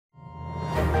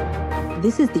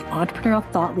This is the Entrepreneurial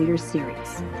Thought Leaders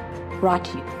Series, brought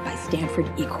to you by Stanford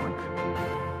eCorner.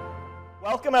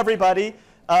 Welcome, everybody,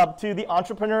 to the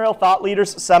Entrepreneurial Thought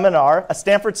Leaders Seminar, a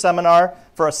Stanford seminar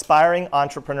for aspiring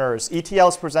entrepreneurs. ETL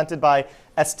is presented by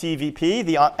STVP,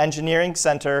 the Engineering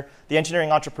Center, the Engineering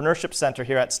Entrepreneurship Center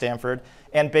here at Stanford,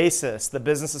 and BASIS, the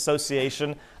Business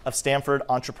Association of Stanford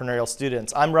Entrepreneurial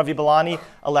Students. I'm Ravi Balani,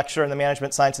 a lecturer in the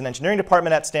Management Science and Engineering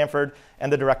Department at Stanford,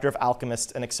 and the director of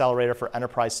Alchemist, an accelerator for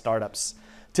enterprise startups.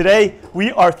 Today,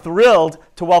 we are thrilled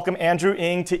to welcome Andrew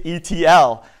Ng to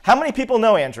ETL. How many people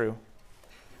know Andrew?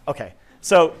 Okay,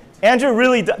 so Andrew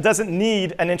really doesn't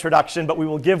need an introduction, but we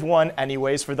will give one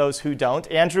anyways for those who don't.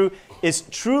 Andrew is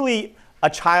truly a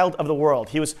child of the world.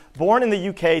 He was born in the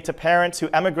UK to parents who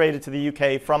emigrated to the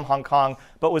UK from Hong Kong,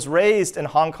 but was raised in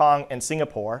Hong Kong and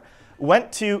Singapore,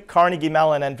 went to Carnegie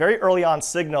Mellon, and very early on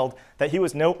signaled that he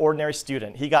was no ordinary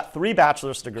student. He got 3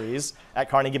 bachelor's degrees at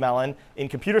Carnegie Mellon in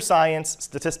computer science,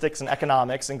 statistics, and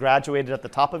economics, and graduated at the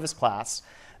top of his class.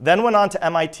 Then went on to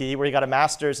MIT, where he got a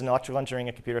master's in electrical engineering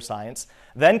and computer science.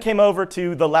 Then came over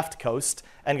to the left coast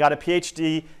and got a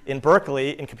PhD in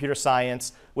Berkeley in computer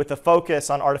science with a focus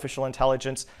on artificial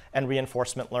intelligence and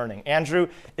reinforcement learning. Andrew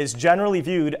is generally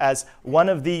viewed as one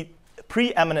of the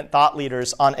preeminent thought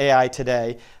leaders on AI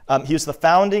today. He's the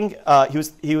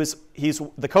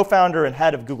co-founder and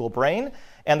head of Google Brain,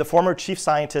 and the former chief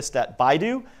scientist at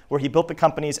Baidu, where he built the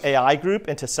company's AI group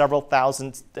into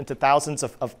thousands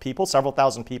of people, several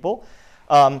thousand people.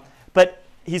 But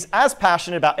he's as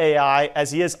passionate about AI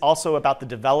as he is also about the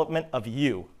development of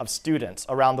students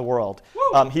around the world.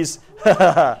 And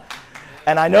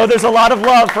I know there's a lot of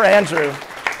love for Andrew.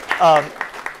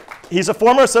 He's a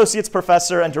former associates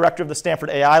professor and director of the Stanford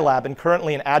AI Lab, and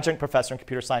currently an adjunct professor in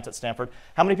computer science at Stanford.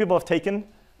 How many people have taken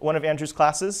one of Andrew's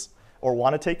classes or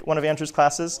want to take one of Andrew's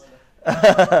classes?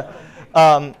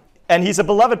 And he's a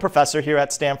beloved professor here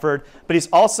at Stanford, but he's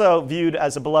also viewed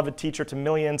as a beloved teacher to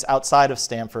millions outside of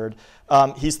Stanford.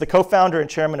 He's the co-founder and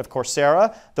chairman of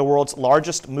Coursera, the world's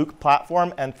largest MOOC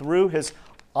platform, and through his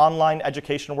online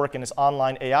education work and his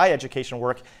online AI education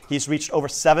work, he's reached over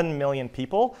 7 million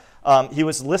people. He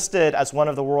was listed as one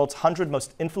of the world's 100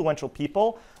 most influential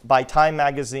people by Time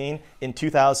Magazine in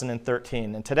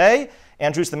 2013. And today,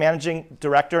 Andrew's the managing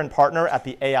director and partner at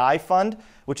the AI Fund,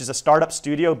 which is a startup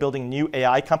studio building new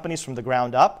AI companies from the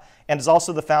ground up, and is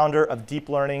also the founder of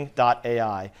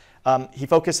deeplearning.ai. He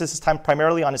focuses his time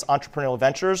primarily on his entrepreneurial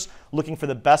ventures, looking for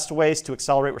the best ways to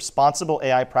accelerate responsible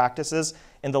AI practices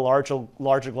in the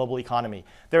larger global economy.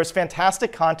 There is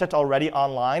fantastic content already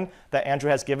online that Andrew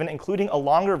has given, including a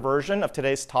longer version of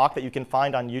today's talk that you can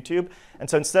find on YouTube. And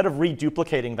so instead of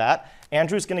reduplicating that,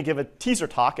 Andrew's going to give a teaser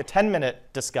talk, a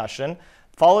 10-minute discussion,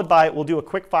 followed by, we'll do a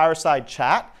quick fireside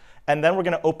chat, and then we're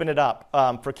going to open it up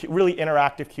for really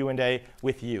interactive Q&A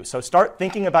with you. So start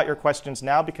thinking about your questions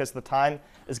now, because the time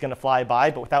is going to fly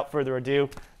by. But without further ado,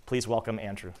 please welcome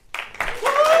Andrew.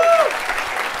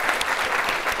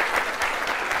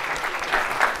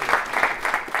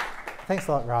 Thanks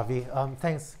a lot, Ravi.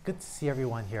 Thanks. Good to see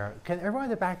everyone here. Can everyone in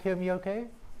the back hear me okay?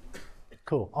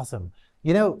 Cool. Awesome.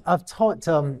 You know, I've taught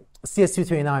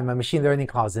CS229, my machine learning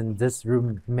class, in this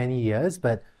room many years,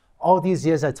 but all these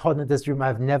years I taught in this room,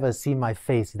 I've never seen my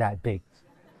face that big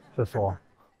before.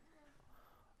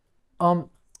 What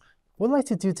I'd like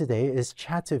to do today is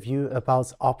chat with you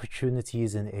about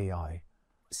opportunities in AI.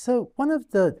 So one of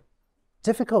the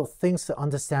difficult things to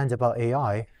understand about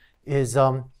AI is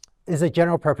a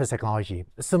general purpose technology,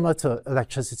 similar to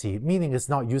electricity, meaning it's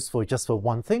not useful just for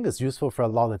one thing, it's useful for a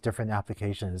lot of different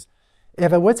applications.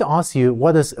 If I were to ask you,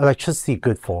 what is electricity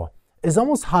good for? It's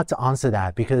almost hard to answer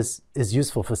that because it's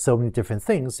useful for so many different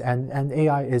things, and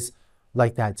AI is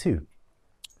like that too.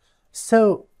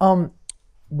 So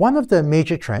one of the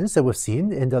major trends that we've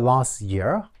seen in the last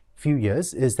few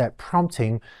years, is that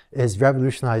prompting is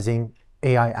revolutionizing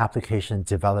AI application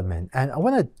development. And I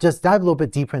want to just dive a little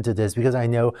bit deeper into this, because I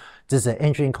know this is an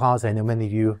engineering class. I know many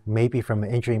of you may be from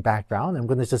an engineering background. I'm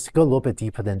going to just go a little bit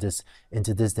deeper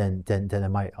into this than I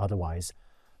might otherwise.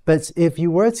 But if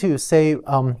you were to say,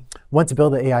 want to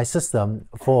build an AI system,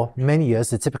 for many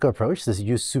years, the typical approach is to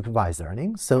use supervised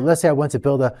learning. So let's say I want to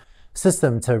build a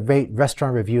system to rate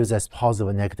restaurant reviews as positive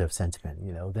or negative sentiment.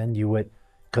 Then you would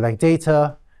collect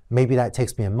data. Maybe that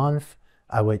takes me a month.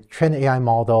 I would train an AI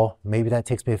model. Maybe that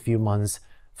takes me a few months.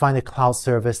 Find a cloud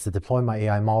service to deploy my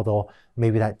AI model.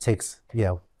 Maybe that takes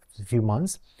a few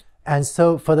months. And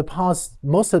so for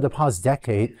most of the past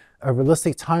decade, a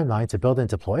realistic timeline to build and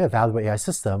deploy a valuable AI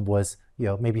system was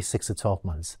maybe 6 to 12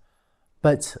 months.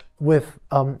 But with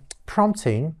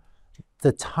prompting,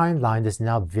 the timeline is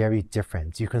now very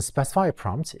different. You can specify a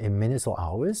prompt in minutes or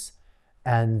hours,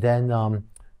 and then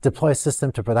deploy a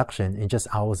system to production in just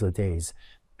hours or days.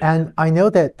 And I know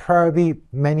that probably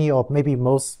many or maybe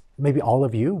most, maybe all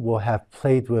of you will have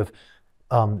played with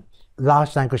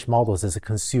large language models as a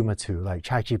consumer tool, like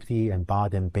ChatGPT and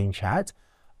Bard and Bing Chat.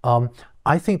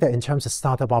 I think that in terms of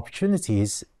startup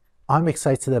opportunities, I'm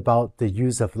excited about the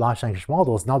use of large language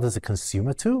models, not as a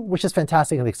consumer tool, which is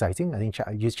fantastic and exciting. I think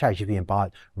I use ChatGPT and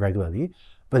Bard regularly,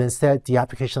 but instead the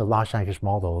application of large language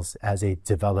models as a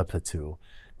developer tool,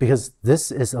 because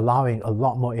this is allowing a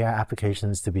lot more AI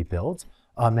applications to be built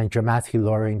and dramatically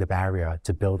lowering the barrier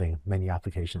to building many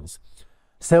applications.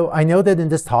 So I know that in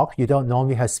this talk, you don't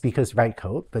normally have speakers write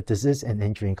code, but this is an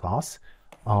engineering class.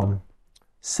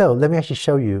 So let me actually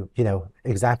show you,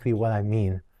 exactly what I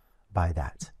mean by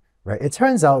that. Right? It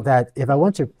turns out that if I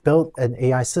want to build an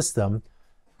AI system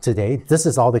today, this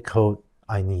is all the code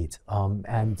I need.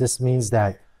 And this means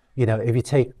that, if you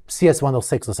take CS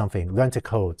 106 or something, learn to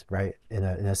code, right, in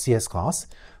a CS class,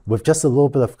 with just a little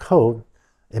bit of code,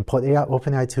 import AI,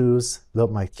 OpenAI tools, load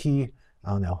my key,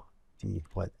 I don't know,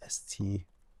 ST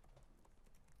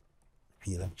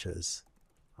P lectures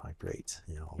are great,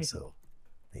 also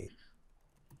made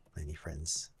many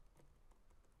friends.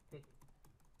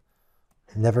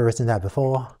 Never written that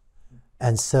before.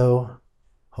 And so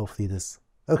hopefully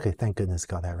okay, thank goodness,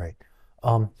 got that right.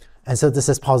 And so this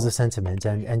is positive sentiment.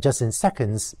 And just in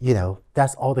seconds,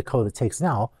 that's all the code it takes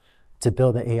now to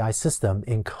build an AI system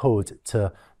in code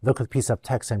to look at a piece of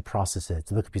text and process it,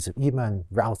 to look at a piece of email and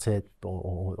route it,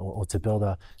 or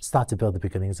to start to build the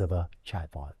beginnings of a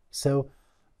chatbot. So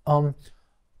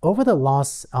over the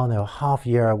last, half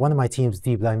year, one of my teams,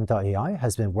 DeepLearning.ai,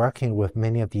 has been working with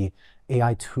many of the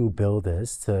AI tool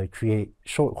builders to create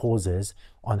short courses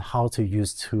on how to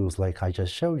use tools like I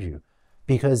just showed you.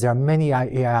 Because there are many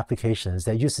AI applications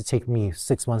that used to take me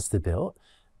 6 months to build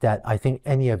that I think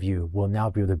any of you will now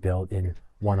be able to build in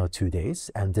 1 or 2 days.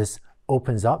 And this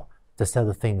opens up the set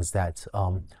of things that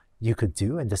you could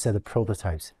do and the set of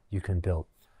prototypes you can build.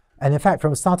 And in fact,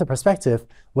 from a startup perspective,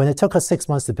 when it took us 6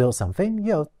 months to build something,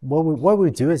 what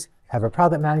we do is have a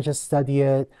product manager study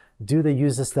it, do the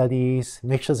user studies,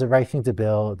 make sure it's the right thing to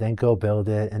build, then go build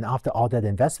it. And after all that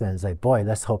investment, it's like, boy,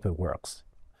 let's hope it works.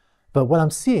 But what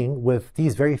I'm seeing with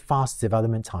these very fast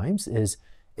development times is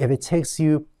if it takes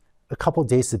you a couple of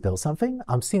days to build something,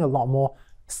 I'm seeing a lot more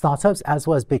startups as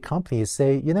well as big companies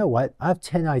say, you know what, I have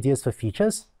 10 ideas for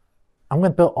features. I'm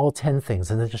going to build all 10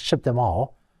 things and then just ship them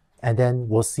all. And then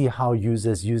we'll see how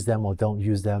users use them or don't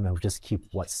use them, and we'll just keep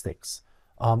what sticks.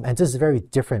 And this is a very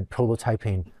different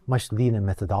prototyping, much leaner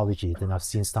methodology than I've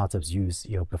seen startups use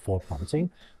before prompting.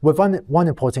 With one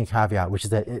important caveat, which is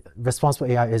that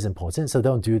responsible AI is important. So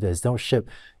don't do this. Don't ship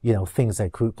things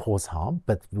that could cause harm.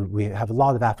 But we have a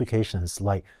lot of applications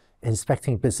like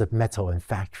inspecting bits of metal in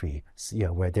factory,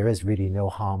 where there is really no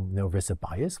harm, no risk of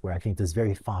bias, where I think this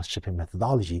very fast shipping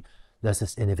methodology lets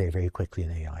us innovate very quickly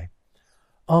in AI.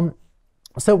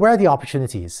 So where are the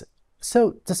opportunities?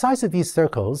 So the size of these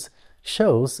circles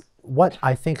shows what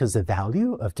I think is the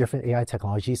value of different AI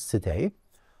technologies today.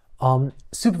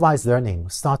 Supervised learning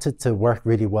started to work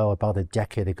really well about a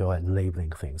decade ago at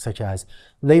labeling things, such as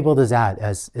label this ad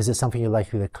as, is it something you're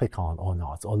likely to click on or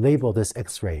not? Or label this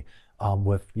X-ray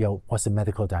with, what's the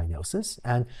medical diagnosis?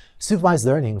 And supervised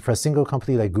learning for a single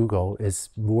company like Google is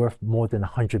worth more than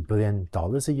 $100 billion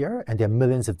a year, and there are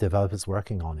millions of developers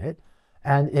working on it.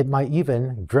 And it might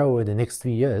even grow in the next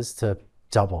 3 years to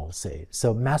double, say.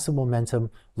 So massive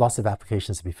momentum, lots of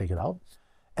applications to be figured out.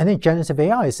 And then generative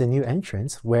AI is a new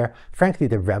entrant where, frankly,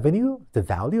 the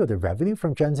value of the revenue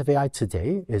from generative AI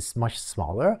today is much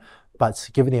smaller. But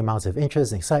given the amount of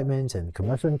interest and excitement and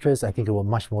commercial interest, I think it will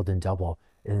much more than double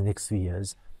in the next 3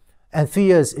 years. And 3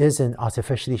 years is an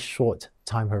artificially short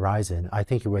time horizon. I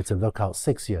think if we were to look out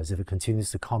 6 years, if it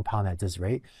continues to compound at this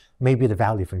rate, maybe the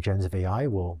value from generative AI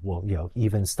will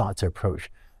even start to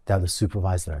approach that of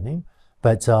supervised learning.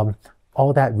 But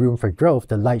all that room for growth,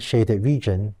 the light shaded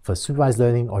region for supervised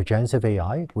learning or generative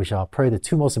AI, which are probably the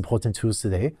two most important tools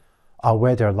today, are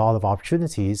where there are a lot of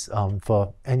opportunities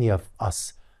for any of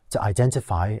us to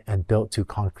identify and build to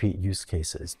concrete use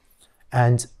cases.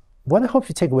 And what I hope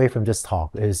you take away from this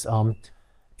talk is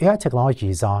AI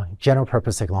technologies are general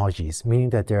purpose technologies,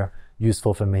 meaning that they're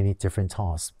useful for many different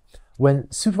tasks. When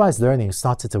supervised learning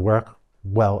started to work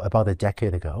well about a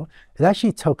decade ago, it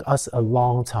actually took us a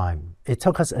long time. It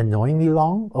took us annoyingly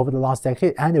long over the last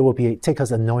decade, and it will take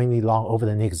us annoyingly long over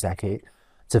the next decade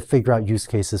to figure out use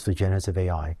cases for generative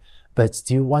AI. But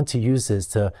do you want to use this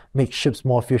to make ships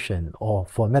more efficient, or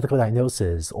for medical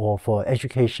diagnosis, or for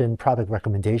education product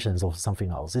recommendations, or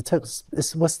something else?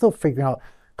 We're still figuring out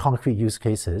concrete use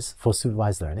cases for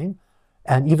supervised learning.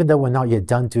 And even though we're not yet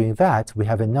done doing that, we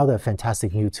have another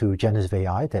fantastic new tool, generative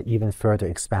AI, that even further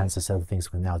expands the set of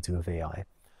things we can now do with AI.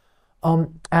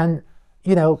 And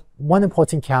one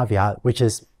important caveat, which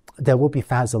is there will be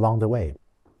fads along the way.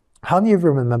 How many of you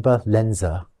remember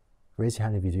Lensa? Raise your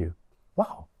hand if you do.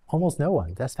 Wow, almost no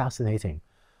one. That's fascinating.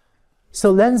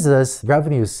 So Lensa's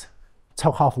revenues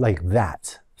took off like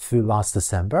that through last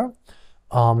December.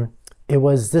 It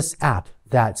was this app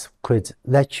that could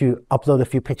let you upload a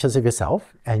few pictures of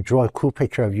yourself and draw a cool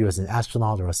picture of you as an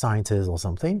astronaut or a scientist or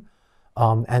something.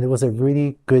 And it was a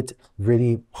really good,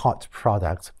 really hot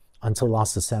product until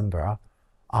last December,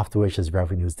 after which its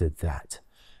revenues did that.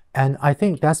 And I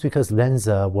think that's because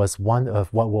Lensa was one of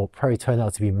what will probably turn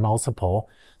out to be multiple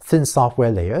thin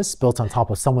software layers built on top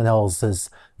of someone else's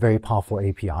very powerful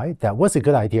API. That was a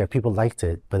good idea. People liked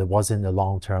it, but it wasn't a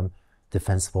long-term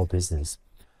defensible business.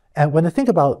 And when I think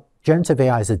about generative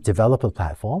AI as a developer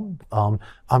platform, I'm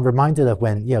reminded of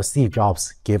when Steve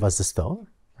Jobs gave us this phone,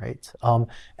 right?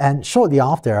 And shortly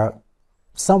after,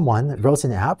 someone wrote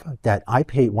an app that I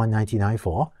paid $199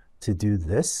 for to do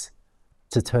this,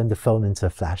 to turn the phone into a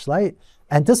flashlight.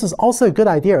 And this was also a good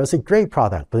idea. It was a great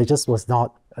product, but it just was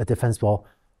not a defensible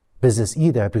business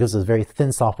either because it was a very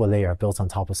thin software layer built on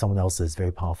top of someone else's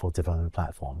very powerful development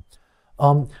platform.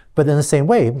 But in the same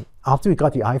way, after we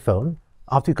got the iPhone,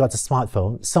 after we got the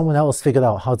smartphone, someone else figured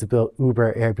out how to build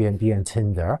Uber, Airbnb, and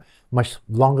Tinder, much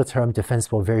longer-term,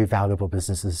 defensible, very valuable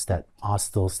businesses that are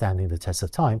still standing the test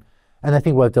of time. And I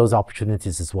think we have those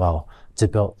opportunities as well to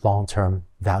build long-term,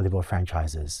 valuable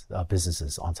franchises,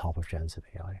 businesses on top of generative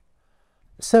AI.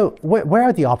 So where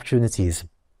are the opportunities?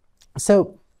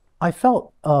 So I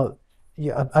felt,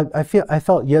 I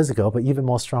felt years ago, but even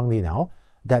more strongly now,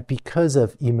 that because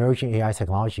of emerging AI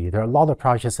technology, there are a lot of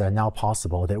projects that are now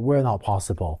possible that were not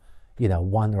possible,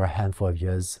 one or a handful of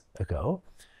years ago.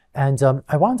 And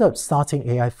I wound up starting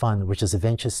AI Fund, which is a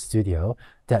venture studio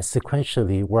that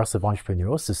sequentially works with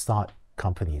entrepreneurs to start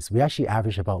companies. We actually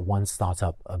average about one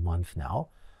startup a month now,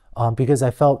 because I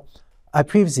felt, I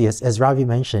previously, as Ravi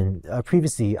mentioned,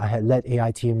 previously I had led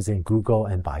AI teams in Google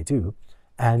and Baidu,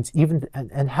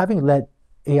 and having led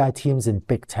AI teams in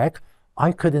big tech,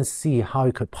 I couldn't see how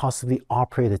I could possibly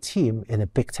operate a team in a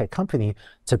big tech company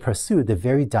to pursue the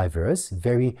very diverse,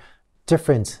 very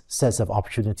different sets of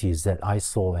opportunities that I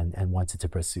saw and wanted to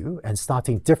pursue. And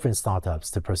starting different startups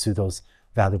to pursue those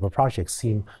valuable projects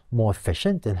seemed more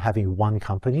efficient than having one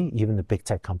company, even a big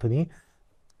tech company,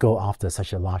 go after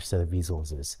such a large set of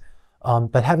resources.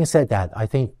 But having said that, I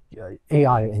think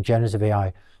AI and generative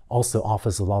AI also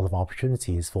offers a lot of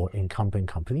opportunities for incumbent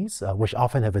companies, which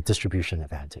often have a distribution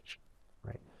advantage.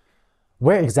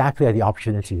 Where exactly are the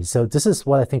opportunities? So this is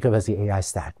what I think of as the AI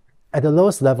stack. At the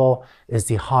lowest level is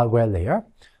the hardware layer.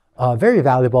 Very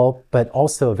valuable, but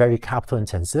also very capital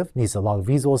intensive, needs a lot of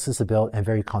resources to build and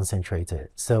very concentrated.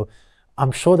 So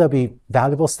I'm sure there'll be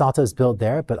valuable startups built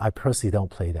there, but I personally don't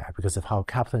play there because of how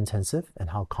capital intensive and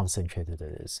how concentrated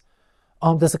it is.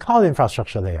 There's a cloud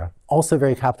infrastructure layer, also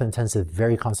very capital intensive,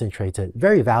 very concentrated,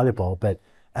 very valuable, but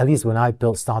at least when I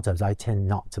build startups, I tend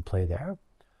not to play there.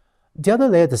 The other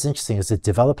layer that's interesting is the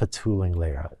developer tooling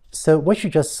layer. So what you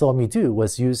just saw me do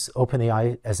was use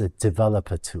OpenAI as a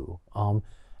developer tool.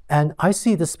 And I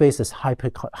see this space as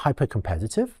hyper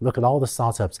competitive. Look at all the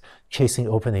startups chasing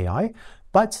OpenAI,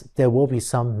 but there will be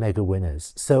some mega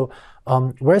winners. So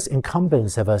whereas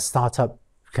incumbents have a startup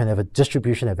kind of a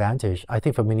distribution advantage, I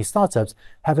think for many startups,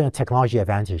 having a technology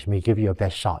advantage may give you a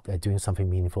best shot at doing something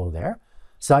meaningful there.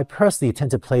 So I personally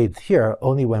tend to play here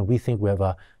only when we think we have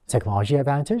a technology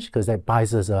advantage, because that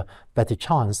buys us a better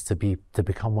chance to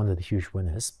become one of the huge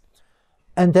winners.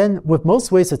 And then with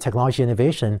most ways of technology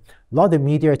innovation, a lot of the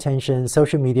media attention,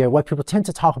 social media, what people tend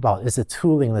to talk about is the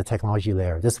tooling, the technology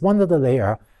layer. There's one other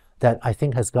layer that I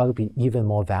think has got to be even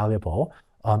more valuable,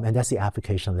 and that's the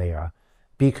application layer.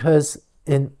 Because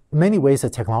in many ways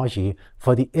of technology,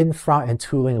 for the infra and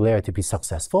tooling layer to be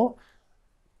successful,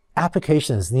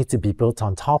 applications need to be built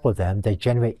on top of them that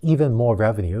generate even more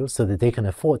revenue so that they can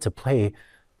afford to play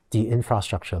the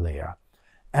infrastructure layer.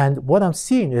 And what I'm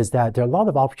seeing is that there are a lot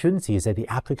of opportunities at the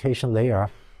application layer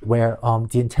where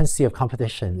the intensity of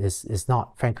competition is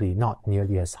not, frankly, not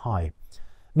nearly as high.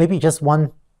 Maybe just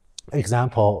one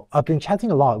example. I've been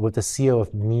chatting a lot with the CEO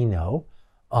of Mino,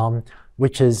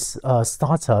 which is a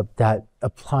startup that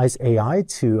applies AI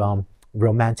to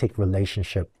romantic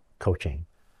relationship coaching,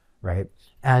 right?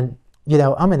 And,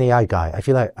 I'm an AI guy. I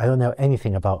feel like I don't know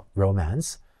anything about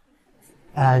romance.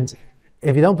 And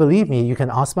if you don't believe me, you can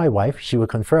ask my wife. She will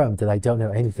confirm that I don't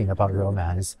know anything about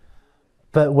romance.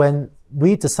 But when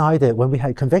we decided, when we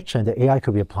had conviction that AI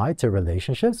could be applied to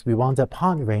relationships, we wound up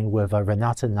partnering with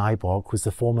Renate Nyborg, who's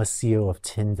the former CEO of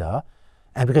Tinder.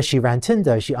 And because she ran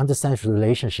Tinder, she understands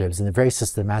relationships in a very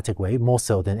systematic way, more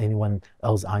so than anyone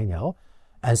else I know.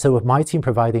 And so with my team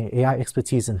providing AI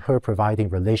expertise and her providing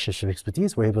relationship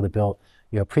expertise, we're able to build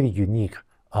a pretty unique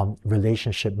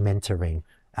relationship mentoring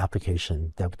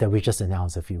application that we just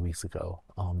announced a few weeks ago.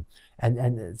 And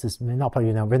it's just not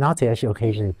probably, Renate actually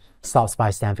occasionally stops by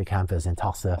Stanford campus and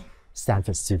talks to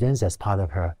Stanford students as part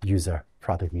of her user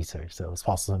product research. So it's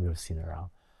possible you've seen her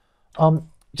around.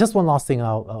 Just one last thing,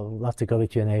 I'll love to go to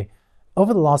Q&A.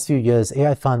 Over the last few years,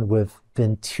 AI Fund, we've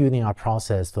been tuning our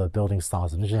process for building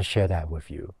startups. I'm just going to share that with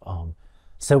you.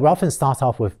 So we often start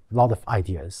off with a lot of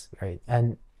ideas, right?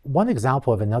 And one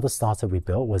example of another startup we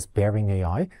built was Bearing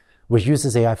AI, which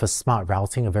uses AI for smart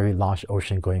routing of very large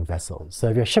ocean-going vessels. So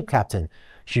if you're a ship captain,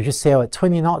 should you sail at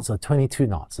 20 knots or 22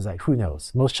 knots? It's like, who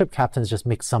knows? Most ship captains just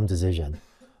make some decision.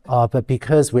 But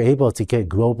because we're able to get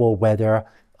global weather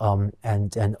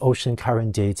and ocean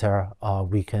current data,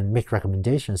 we can make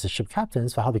recommendations to ship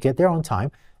captains for how to get there on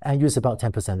time and use about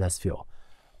 10% less fuel.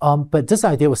 But this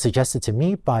idea was suggested to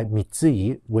me by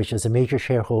Mitsui, which is a major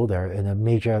shareholder in a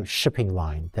major shipping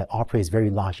line that operates very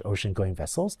large ocean-going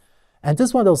vessels. And this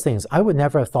is one of those things, I would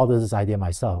never have thought of this idea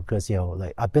myself because,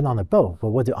 like I've been on a boat, but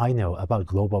what do I know about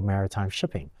global maritime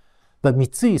shipping? But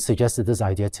Mitsui suggested this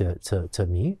idea to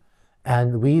me.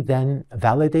 And we then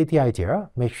validate the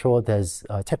idea, make sure there's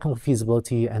technical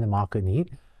feasibility and a market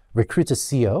need, recruit a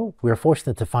CEO. We're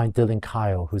fortunate to find Dylan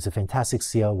Kyle, who's a fantastic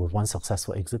CEO with one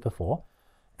successful exit before.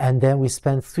 And then we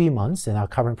spend 3 months in our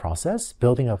current process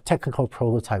building a technical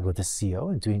prototype with the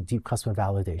CEO and doing deep customer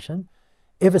validation.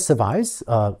 If it survives,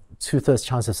 2/3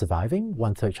 chance of surviving,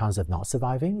 1/3 chance of not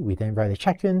surviving. We then write a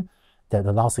check-in that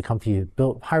allows the company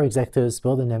to hire executives,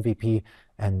 build an MVP,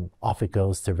 and off it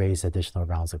goes to raise additional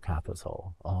rounds of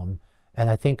capital. And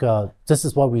I think this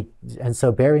is what and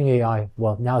so Bearing AI,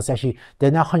 well, now it's actually, there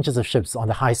are now hundreds of ships on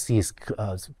the high seas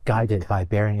guided by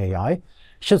Bearing AI.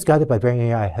 Ships guided by Bearing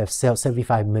AI have sailed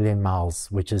 75 million miles,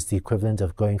 which is the equivalent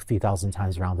of going 3,000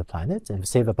 times around the planet, and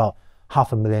save about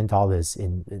 $500,000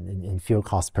 in fuel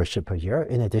costs per ship per year,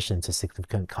 in addition to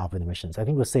significant carbon emissions. I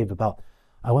think we'll save about,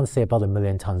 I want to say about 1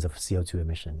 million tons of CO2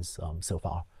 emissions so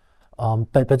far.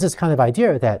 But this kind of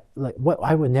idea that, like,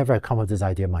 I would never come up with this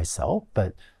idea myself,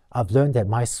 but I've learned that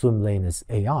my swim lane is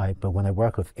AI, but when I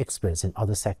work with experts in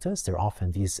other sectors, there are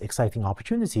often these exciting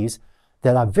opportunities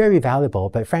that are very valuable.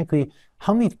 But frankly,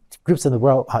 how many groups in the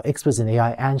world are experts in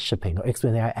AI and shipping, or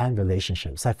experts in AI and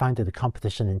relationships? I find that the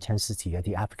competition intensity at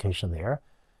the application layer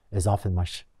is often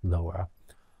much lower.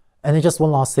 And then just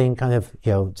one last thing, kind of,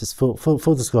 just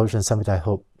full disclosure, and something that I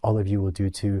hope all of you will do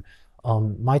too.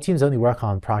 My teams only work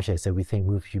on projects that we think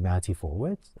move humanity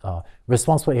forward.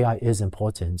 Responsible AI is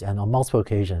important, and on multiple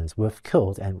occasions, we've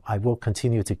killed, and I will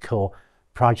continue to kill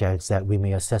projects that we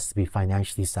may assess to be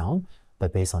financially sound,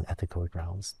 but based on ethical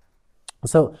grounds.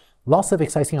 So lots of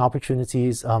exciting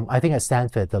opportunities. I think at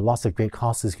Stanford, there are lots of great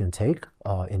courses you can take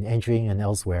in engineering and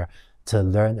elsewhere to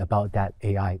learn about that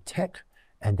AI tech.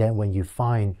 And then when you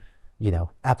find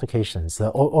applications,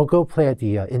 or go play at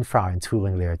the infra and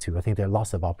tooling layer too. I think there are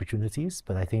lots of opportunities,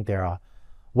 but I think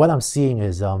what I'm seeing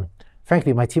is,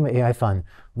 frankly, my team at AI Fund,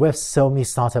 we have so many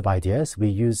startup ideas. We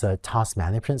use a task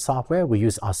management software. We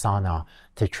use Asana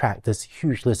to track this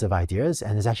huge list of ideas.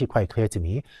 And it's actually quite clear to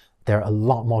me, there are a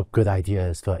lot more good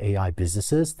ideas for AI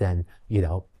businesses than,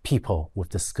 people with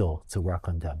the skill to work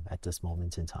on them at this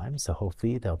moment in time. So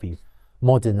hopefully there'll be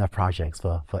more than enough projects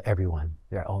for everyone,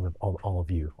 all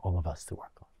of you, all of us to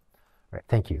work on. All right,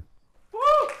 thank you.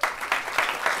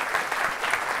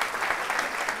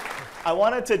 I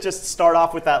wanted to just start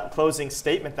off with that closing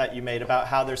statement that you made about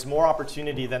how there's more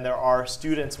opportunity than there are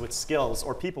students with skills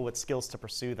or people with skills to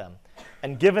pursue them.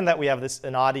 And given that we have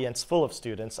an audience full of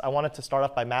students, I wanted to start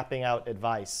off by mapping out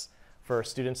advice for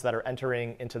students that are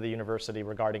entering into the university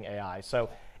regarding AI. So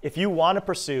if you want to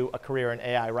pursue a career in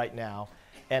AI right now,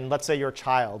 and let's say your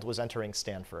child was entering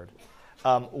Stanford,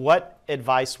 what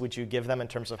advice would you give them in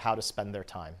terms of how to spend their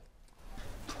time?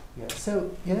 Yeah, so,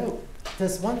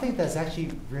 there's one thing that's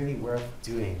actually really worth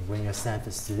doing when you're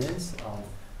Stanford students,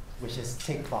 which is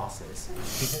take classes.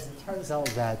 Because it turns out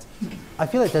that I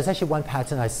feel like there's actually one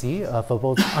pattern I see for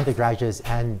both undergraduates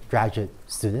and graduate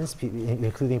students,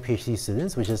 including PhD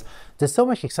students, which is there's so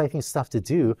much exciting stuff to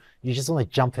do, you just want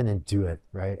to jump in and do it,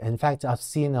 right? And in fact, I've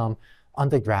seen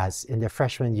undergrads in their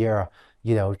freshman year,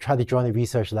 try to join a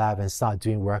research lab and start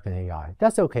doing work in AI.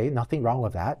 That's okay, nothing wrong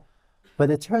with that. But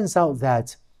it turns out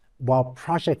that while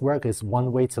project work is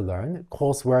one way to learn,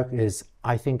 coursework is,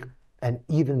 I think, an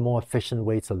even more efficient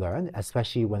way to learn,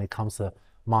 especially when it comes to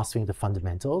mastering the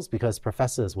fundamentals, because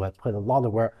professors will put a lot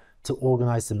of work to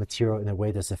organize the material in a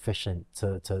way that's efficient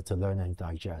to learn and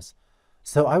digest.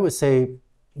 So I would say,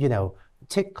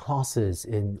 take classes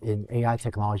in AI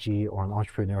technology or in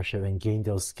entrepreneurship and gain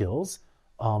those skills.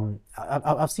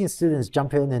 I've seen students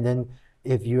jump in, and then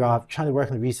if you are trying to work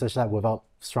in the research lab without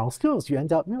strong skills, you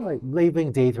end up like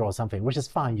labeling data or something, which is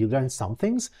fine. You learn some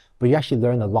things, but you actually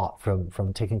learn a lot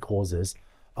from taking courses.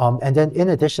 And then in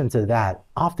addition to that,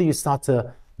 after you start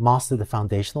to master the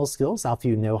foundational skills, after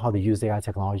you know how to use AI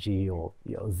technology, or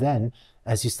then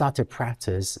as you start to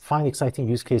practice, find exciting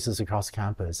use cases across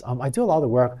campus. I do a lot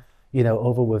of work,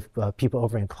 over with people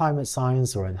over in climate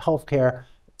science or in healthcare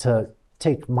to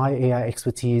take my AI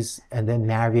expertise and then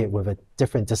marry it with a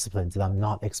different discipline that I'm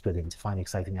not expert in to find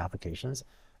exciting applications.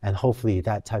 And hopefully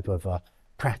that type of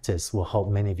practice will help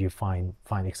many of you find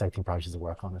exciting projects to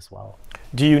work on as well.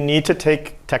 Do you need to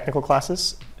take technical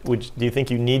classes? Do you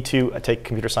think you need to take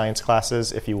computer science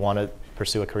classes if you want to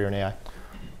pursue a career in AI?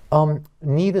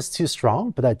 Need is too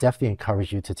strong, but I definitely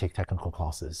encourage you to take technical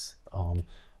classes.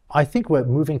 I think we're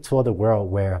moving toward a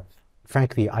world where,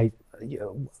 frankly,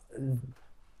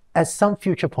 at some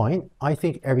future point, I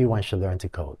think everyone should learn to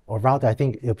code, or rather, I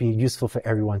think it'll be useful for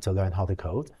everyone to learn how to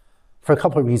code for a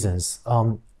couple of reasons.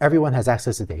 Everyone has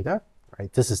access to data,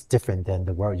 right? This is different than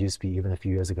the world used to be even a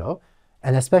few years ago.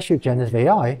 And especially with generative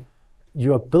AI,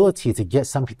 your ability to get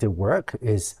something to work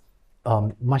is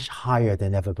much higher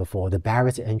than ever before. The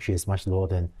barrier to entry is much lower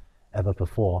than ever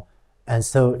before. And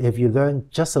so if you learn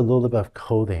just a little bit of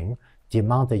coding, the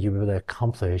amount that you will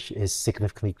accomplish is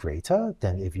significantly greater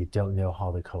than if you don't know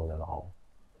how to code at all.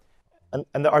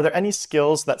 And are there any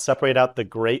skills that separate out the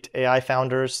great AI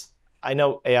founders? I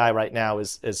know AI right now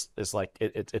is like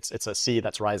it's a sea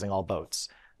that's rising all boats.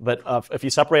 But if you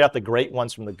separate out the great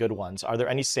ones from the good ones, are there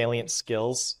any salient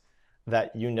skills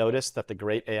that you notice that the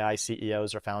great AI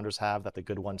CEOs or founders have that the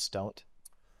good ones don't?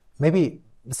 Maybe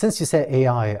since you said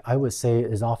AI, I would say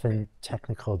is often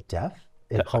technical depth.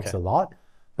 It helps a lot.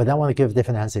 But I want to give a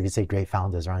different answer if you say great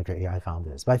founders aren't great AI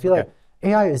founders. But I feel like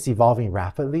AI is evolving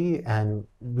rapidly, and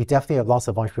we definitely have lots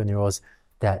of entrepreneurs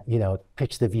that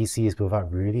pitch the VCs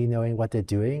without really knowing what they're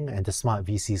doing, and the smart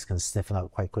VCs can sniff it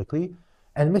out quite quickly.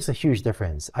 And it makes a huge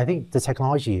difference. I think the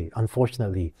technology,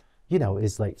 unfortunately,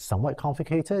 is like somewhat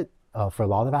complicated for a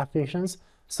lot of applications.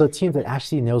 So a team that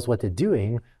actually knows what they're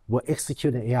doing will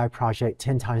execute an AI project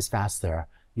 10 times faster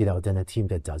than a team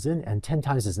that doesn't. And 10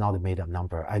 times is not a made up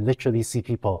number. I literally see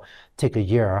people take a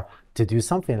year to do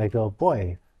something like, oh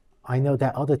boy, I know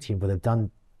that other team would have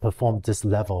performed this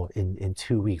level in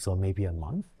 2 weeks or maybe a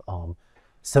month.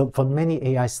 So for many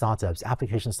AI startups,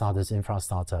 application startups, infra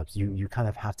startups, you kind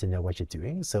of have to know what you're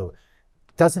doing. So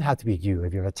it doesn't have to be you.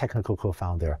 If you're a technical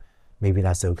co-founder, maybe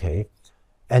that's okay.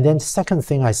 And then the second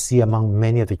thing I see among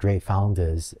many of the great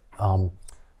founders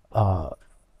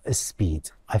is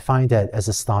speed. I find that as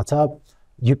a startup,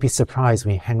 you'd be surprised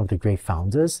when you hang out with the great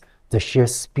founders, the sheer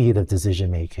speed of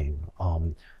decision making.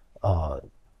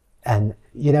 And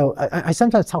I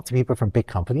sometimes talk to people from big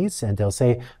companies, and they'll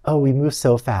say, "Oh, we move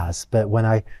so fast." But when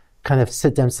I kind of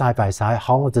sit them side by side,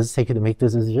 how long does it take you to make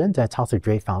this decision? Then I talk to a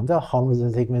great founder, how long does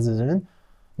it take me to make a decision?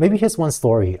 Maybe here's one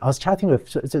story. I was chatting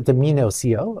with the Mino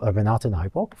CEO, Renate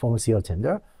Nyborg, former CEO of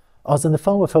Tinder. I was on the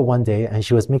phone with her one day, and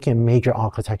she was making a major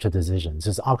architecture decision. She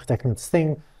was architecting this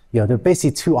thing. There are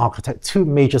basically two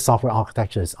major software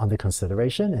architectures under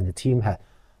consideration, and the team had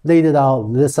laid it out,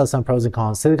 listed out some pros and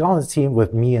cons. So they got on the team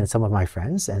with me and some of my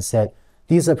friends and said,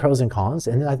 these are pros and cons.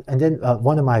 And then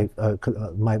one of my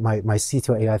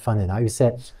CTO AI fund and I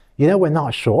said, we're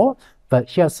not sure, but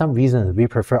here are some reasons we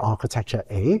prefer architecture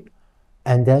A.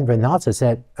 And then Renate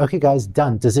said, okay, guys,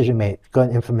 done, decision made, go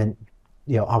and implement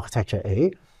architecture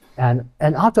A. And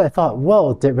after I thought,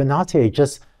 whoa, did Renate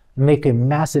just make a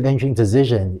massive engineering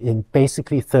decision in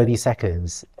basically 30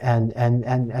 seconds?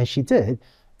 And she did.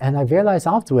 And I realized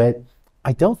afterward,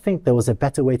 I don't think there was a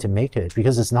better way to make it,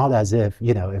 because it's not as if,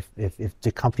 if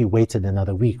the company waited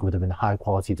another week, it would have been a high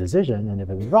quality decision. And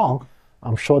if it was wrong,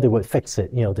 I'm sure they would fix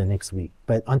it, the next week.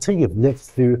 But until you've lived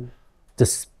through the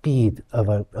speed of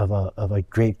a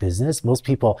great business, most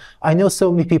people, I know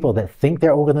so many people that think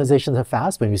their organizations are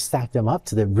fast. When you stack them up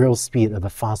to the real speed of a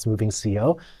fast moving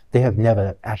CEO, they have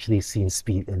never actually seen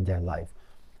speed in their life.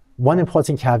 One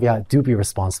important caveat, do be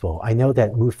responsible. I know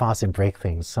that move fast and break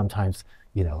things sometimes,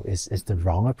 is the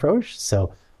wrong approach.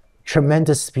 So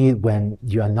tremendous speed when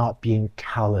you are not being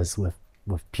callous with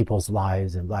people's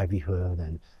lives and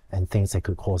livelihood and things that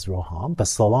could cause real harm. But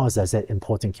so long as there's that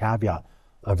important caveat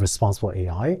of responsible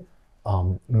AI,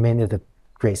 many of the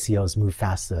great CEOs move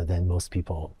faster than most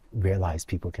people realize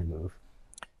people can move.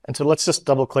 And so let's just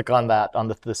double click on that,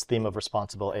 on this theme of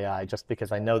responsible AI, just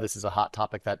because I know this is a hot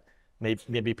topic that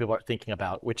maybe people are thinking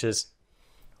about, which is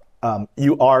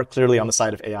you are clearly on the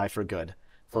side of AI for good,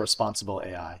 for responsible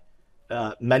AI.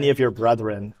 Many of your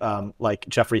brethren, like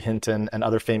Geoffrey Hinton and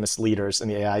other famous leaders in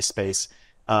the AI space,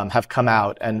 have come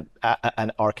out and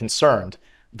are concerned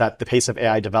that the pace of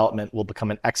AI development will become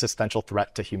an existential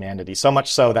threat to humanity. So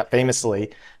much so that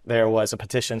famously there was a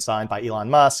petition signed by Elon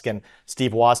Musk and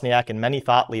Steve Wozniak and many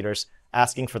thought leaders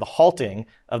asking for the halting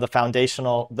of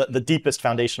the deepest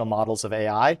foundational models of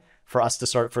AI for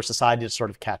society to sort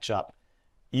of catch up.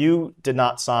 You did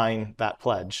not sign that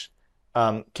pledge.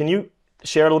 Can you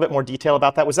share a little bit more detail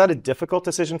about that? Was that a difficult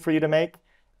decision for you to make?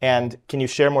 And can you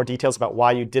share more details about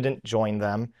why you didn't join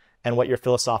them and what your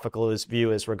philosophical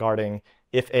view is regarding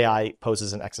if AI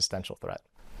poses an existential threat?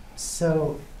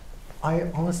 So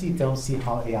I honestly don't see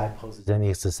how AI poses any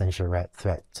existential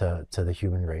threat to the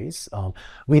human race.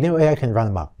 We know AI can run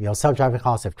amok. Self-driving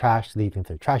cars have crashed, leading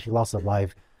to tragic loss of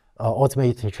life.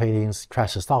 Automated tradings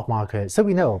crash the stock market. So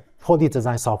we know poorly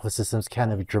designed software systems can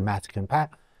have a dramatic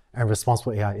impact, and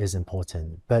responsible AI is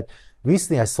important. But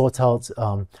recently I sought out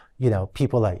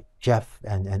people like Jeff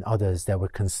and others that were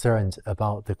concerned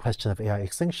about the question of AI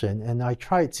extinction, and I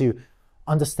tried to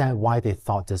understand why they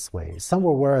thought this way. Some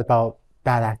were worried about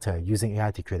bad actor using AI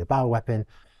to create a bioweapon.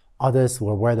 Others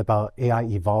were worried about AI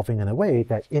evolving in a way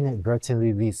that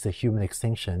inadvertently leads to human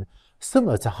extinction,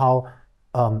 similar to how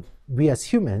we as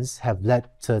humans have led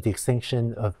to the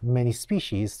extinction of many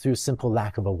species through simple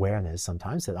lack of awareness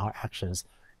sometimes that our actions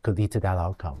could lead to that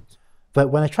outcome. But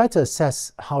when I tried to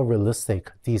assess how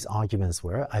realistic these arguments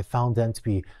were, I found them to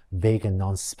be vague and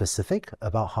non-specific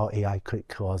about how AI could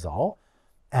kill us all.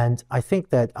 And I think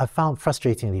that I found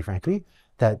frustratingly, frankly,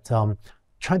 that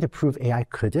trying to prove AI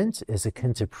couldn't is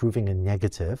akin to proving a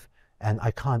negative. And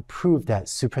I can't prove that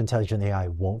super-intelligent AI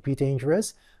won't be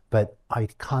dangerous, but I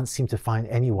can't seem to find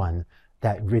anyone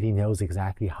that really knows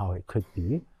exactly how it could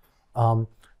be. But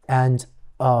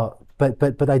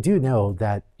I do know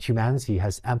that humanity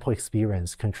has ample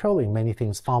experience controlling many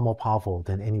things far more powerful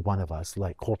than any one of us,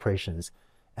 like corporations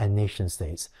and nation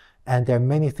states. And there are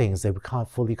many things that we can't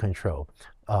fully control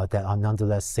that are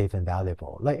nonetheless safe and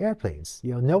valuable, like airplanes.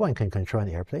 No one can control an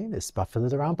airplane. It's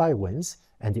buffeted around by winds,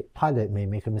 and the pilot may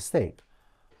make a mistake.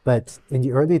 But in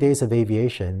the early days of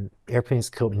aviation, airplanes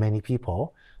killed many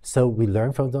people. So we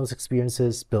learned from those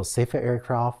experiences, built safer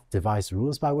aircraft, devised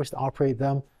rules by which to operate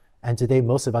them. And today,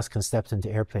 most of us can step into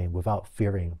the airplane without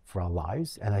fearing for our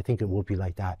lives. And I think it will be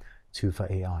like that too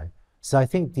for AI. So I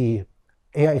think the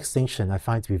AI extinction I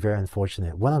find to be very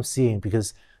unfortunate. What I'm seeing,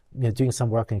 because doing some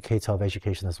work in K-12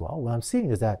 education as well, what I'm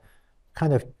seeing is that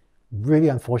kind of really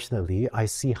unfortunately, I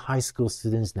see high school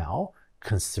students now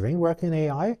considering working in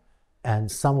AI.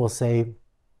 And some will say,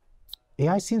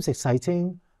 AI seems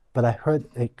exciting, but I heard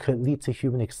it could lead to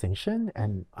human extinction,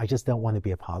 and I just don't want to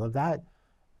be a part of that.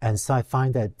 And so I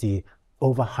find that the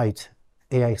overhyped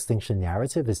AI extinction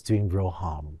narrative is doing real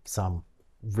harm. So I'm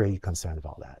really concerned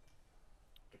about that.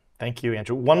 Thank you,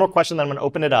 Andrew. One more question, then I'm going to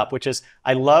open it up, which is,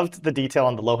 I loved the detail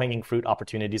on the low-hanging fruit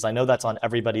opportunities. I know that's on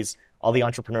all the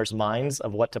entrepreneurs' minds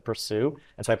of what to pursue.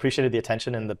 And so I appreciated the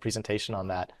attention and the presentation on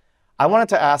that. I wanted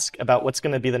to ask about what's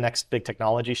going to be the next big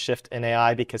technology shift in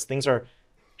AI, because things are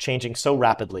changing so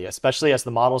rapidly, especially as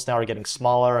the models now are getting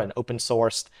smaller and open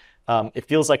sourced. It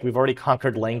feels like we've already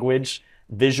conquered language.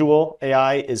 Visual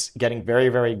AI is getting very,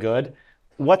 very good.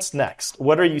 What's next?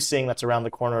 What are you seeing that's around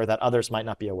the corner that others might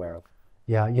not be aware of?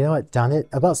 Yeah, you know what, Danit?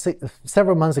 About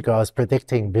several months ago, I was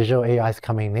predicting visual AI is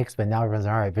coming next, but now everyone's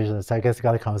all right, visual, so I guess it's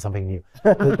got to come with something new.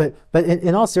 but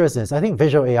in all seriousness, I think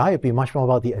visual AI would be much more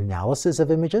about the analysis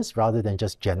of images rather than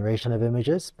just generation of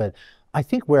images. But I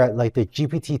think we're at like the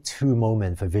GPT-2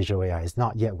 moment for visual AI. It's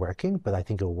not yet working, but I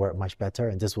think it will work much better,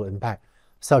 and this will impact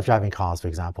self-driving cars, for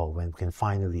example, when we can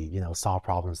finally, solve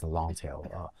problems in the long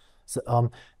tail.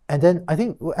 And then I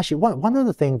think, actually, one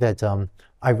other thing that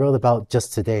I wrote about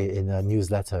just today in a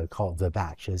newsletter called The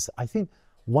Batch is, I think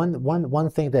one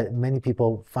thing that many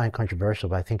people find controversial,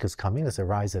 but I think is coming, is the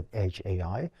rise of edge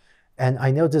AI. And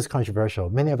I know this is controversial.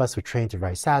 Many of us were trained to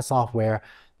write SaaS software,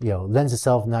 lends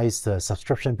itself nice to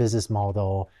subscription business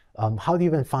model. How do you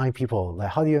even find people?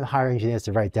 Like, how do you even hire engineers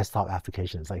to write desktop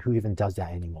applications? Like, who even does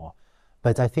that anymore?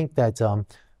 But I think that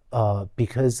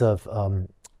because of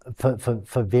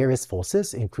for various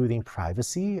forces, including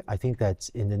privacy, I think that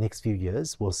in the next few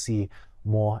years, we'll see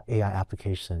more AI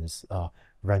applications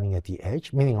running at the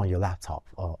edge, meaning on your laptop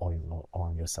or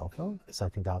on your cell phone. So I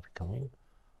think that'll be coming.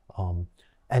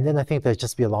 And then I think there'll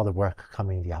just be a lot of work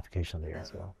coming in the application layer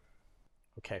as well.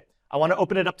 Okay. I want to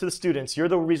open it up to the students. You're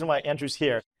the reason why Andrew's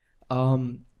here.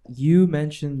 You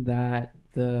mentioned that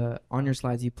on your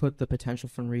slides you put the potential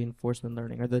for reinforcement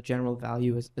learning, or the general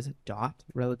value as a dot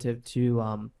relative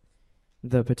to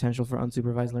the potential for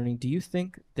unsupervised learning. Do you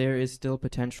think there is still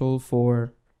potential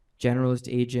for generalist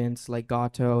agents like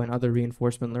Gato and other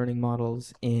reinforcement learning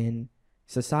models in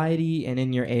society and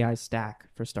in your AI stack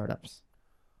for startups?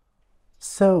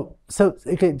 So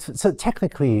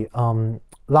technically,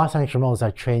 large language models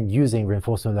are trained using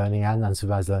reinforcement learning and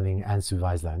unsupervised learning and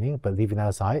supervised learning. But leaving that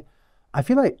aside, I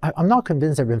feel like I'm not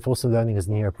convinced that reinforcement learning is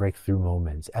near a breakthrough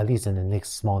moment, at least in the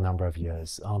next small number of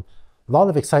years. A lot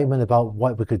of excitement about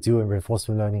what we could do in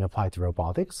reinforcement learning applied to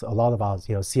robotics. A lot of our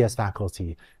CS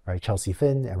faculty, right, Chelsea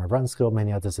Finn, Emma Brunskill,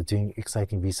 many others are doing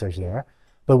exciting research there.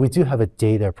 But we do have a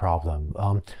data problem.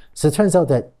 So it turns out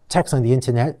that text on the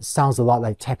internet sounds a lot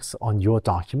like text on your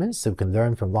documents. So we can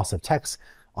learn from lots of text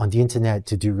on the internet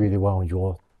to do really well on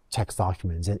your text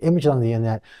documents. And images on the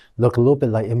internet look a little bit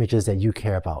like images that you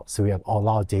care about. So we have a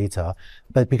lot of data.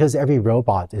 But because every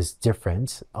robot is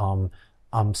different,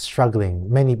 I'm struggling,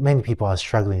 many people are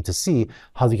struggling to see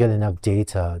how to get enough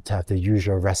data to have the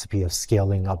usual recipe of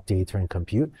scaling up data and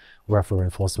compute, where for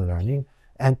reinforcement learning.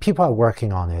 And people are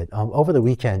working on it. Over the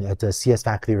weekend at the CS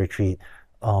faculty retreat,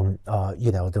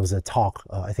 there was a talk,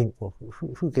 I think,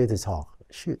 who gave the talk?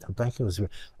 Shoot, I'm blanking. It was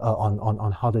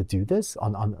on how to do this,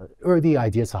 on early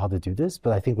ideas of how to do this,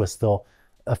 but I think we're still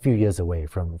a few years away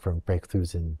from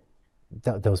breakthroughs in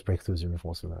those breakthroughs in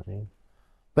reinforcement learning.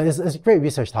 But it's a great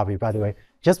research topic, by the way.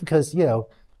 Just because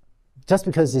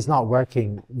it's not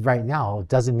working right now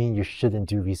doesn't mean you shouldn't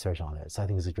do research on it. So I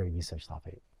think it's a great research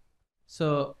topic.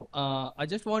 So I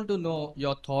just want to know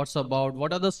your thoughts about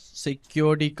what are the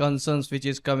security concerns which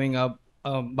is coming up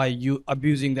by you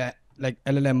abusing that, like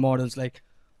LLM models, like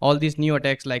all these new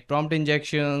attacks like prompt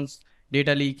injections,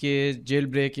 data leakage,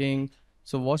 jailbreaking.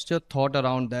 So what's your thought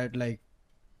around that? Like,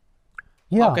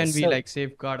 how can we like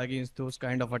safeguard against those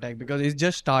kind of attacks? Because it's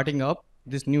just starting up,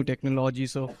 this new technology.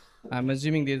 So I'm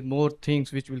assuming there's more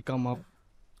things which will come up.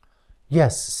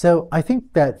 Yes, so I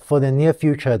think that for the near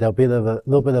future, there'll be a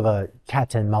little bit of a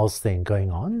cat and mouse thing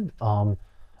going on.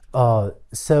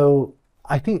 So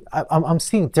I think I'm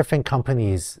seeing different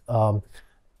companies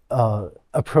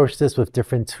approach this with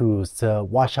different tools to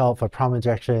watch out for prompt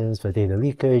injections, for data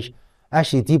leakage.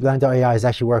 Actually, DeepLearn.ai is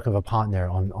actually working with a partner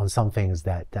on some things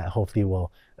that hopefully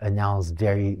will announce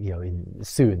very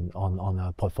soon on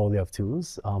a portfolio of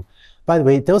tools. By the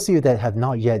way, those of you that have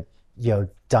not yet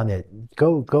done it,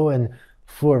 go and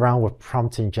fool around with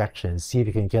prompt injections. See if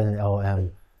you can get an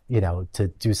LLM, to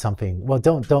do something. Well,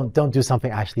 don't do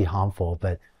something actually harmful,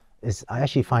 but I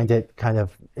actually find it kind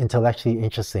of intellectually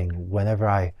interesting whenever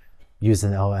I use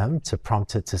an LLM to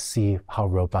prompt it to see how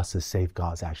robust the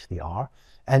safeguards actually are.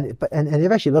 And if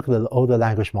you actually look at the older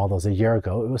language models a year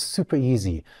ago, it was super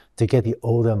easy to get the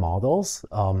older models,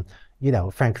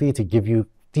 frankly, to give you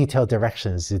detailed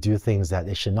directions to do things that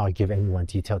it should not give anyone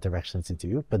detailed directions to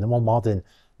do. But the more modern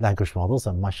language models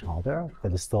are much harder,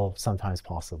 but it's still sometimes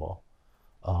possible.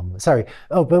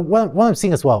 But what I'm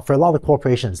seeing as well, for a lot of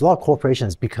corporations,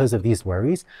 because of these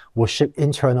worries, will ship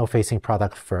internal facing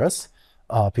product first,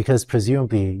 because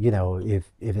presumably,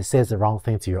 if it says the wrong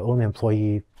thing to your own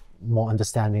employee, more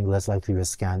understanding, less likely to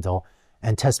scandal,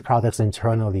 and test products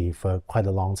internally for quite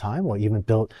a long time, or even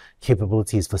build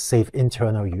capabilities for safe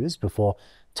internal use before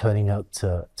turning out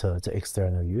to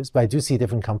external use. But I do see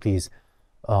different companies,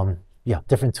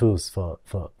 different tools for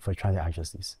trying to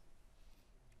address these.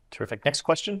 Terrific. Next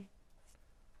question.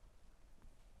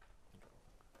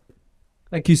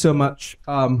 Thank you so much.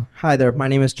 Hi there, my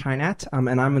name is Chainat,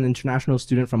 and I'm an international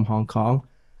student from Hong Kong.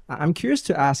 I'm curious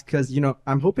to ask, because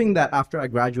I'm hoping that after I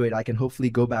graduate, I can hopefully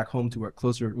go back home to work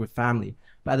closer with family.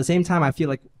 But at the same time, I feel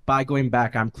like by going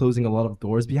back, I'm closing a lot of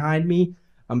doors behind me.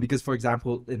 Because, for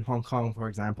example, in Hong Kong,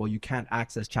 you can't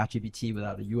access ChatGPT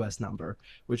without a US number,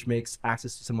 which makes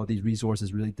access to some of these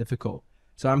resources really difficult.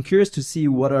 So I'm curious to see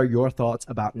what are your thoughts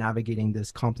about navigating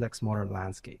this complex modern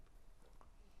landscape.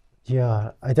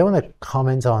 Yeah, I don't want to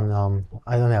comment on,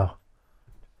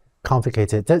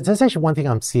 complicated. There's actually one thing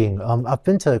I'm seeing. I've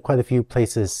been to quite a few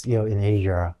places, in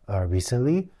Asia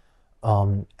recently.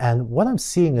 And what I'm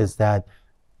seeing is that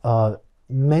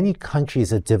many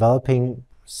countries are developing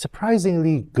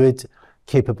surprisingly good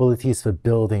capabilities for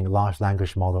building large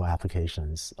language model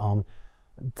applications.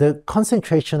 The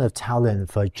concentration of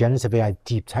talent for generative AI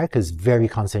deep tech is very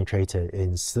concentrated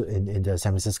in the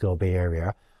San Francisco Bay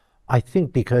Area. I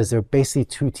think because there are basically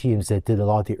two teams that did a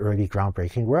lot of the early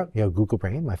groundbreaking work, Google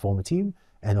Brain, my former team,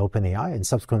 and OpenAI, and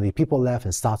subsequently people left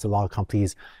and started a lot of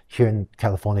companies here in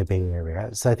California Bay Area.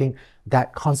 So I think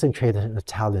that concentration of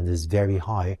talent is very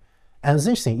high. And it's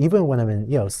interesting, even when I'm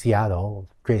in Seattle,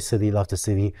 great city, love the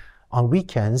city, on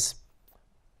weekends,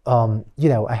 I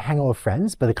hang out with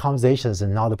friends, but the conversations are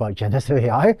not about generative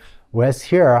AI. Whereas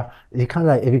here, you kind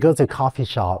of like, if you go to a coffee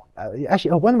shop,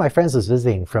 actually, one of my friends was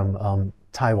visiting from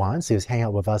Taiwan, so he was hanging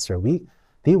out with us for a week.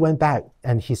 He went back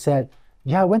and he said,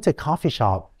 yeah, I went to a coffee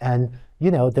shop and,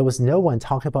 there was no one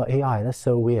talking about AI. That's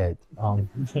so weird.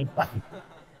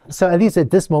 So at least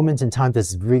at this moment in time,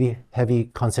 there's really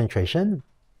heavy concentration,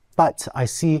 but I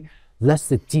see less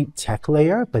the deep tech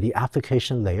layer, but the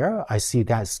application layer, I see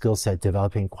that skill set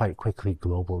developing quite quickly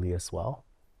globally as well.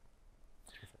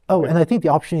 Oh, and I think the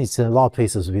opportunities in a lot of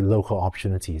places will be local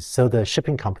opportunities. So the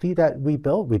shipping company that we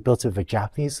built it with a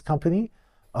Japanese company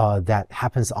that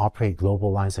happens to operate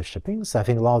global lines of shipping. So I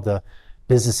think a lot of the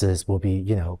businesses will be,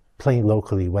 playing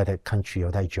locally where that country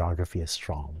or that geography is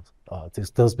strong.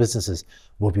 Those businesses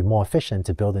will be more efficient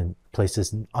to build in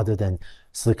places other than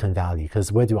Silicon Valley,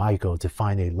 because where do I go to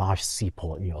find a large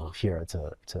seaport, here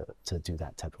to do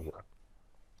that type of work?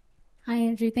 Hi,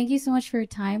 Andrew. Thank you so much for your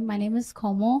time. My name is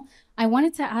Komo. I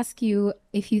wanted to ask you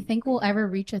if you think we'll ever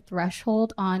reach a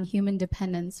threshold on human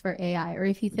dependence for AI, or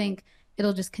if you think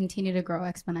it'll just continue to grow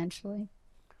exponentially.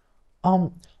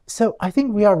 So I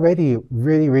think we already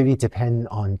really, really depend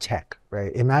on tech,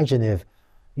 right? Imagine if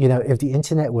the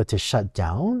internet were to shut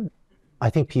down, I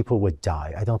think people would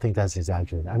die. I don't think that's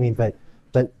exaggerated. I mean, but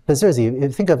seriously, if you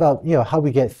think about how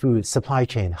we get food, supply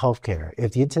chain, healthcare.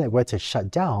 If the internet were to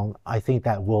shut down, I think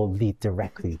that will lead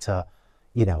directly to,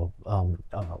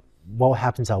 what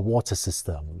happens to our water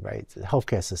system, right? The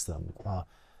healthcare system.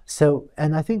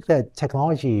 And I think that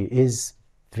technology is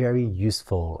very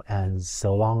useful, and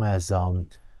so long as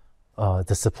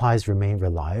the supplies remain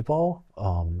reliable,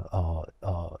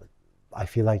 I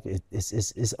feel like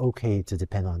it's okay to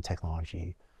depend on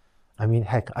technology. I mean,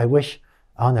 heck, I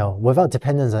don't know, without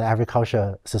dependence on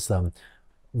agriculture system,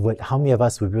 how many of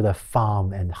us would be able to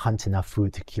farm and hunt enough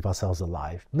food to keep ourselves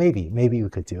alive? Maybe we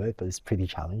could do it, but it's pretty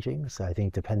challenging. So I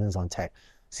think dependence on tech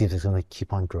seems it's going to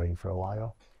keep on growing for a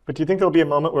while. But do you think there'll be a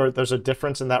moment where there's a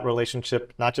difference in that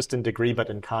relationship, not just in degree, but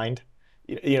in kind?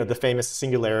 The famous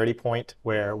singularity point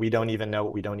where we don't even know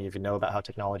what we don't even know about how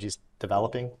technology is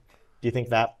developing. Do you think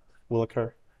that will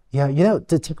occur? Yeah,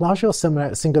 the technological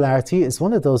singularity is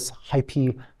one of those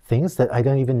hypey things that I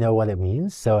don't even know what it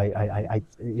means. So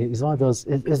it's one of those,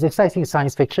 it's exciting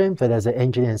science fiction, but as an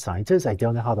engineer and scientist, I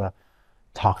don't know how to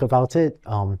talk about it.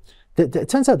 It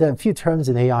turns out there are a few terms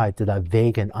in AI that are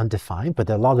vague and undefined, but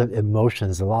there are a lot of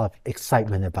emotions, a lot of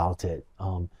excitement about it.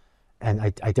 And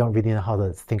I don't really know how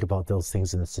to think about those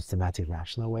things in a systematic,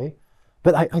 rational way.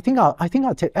 But I think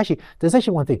actually, there's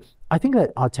actually one thing. I think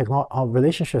that our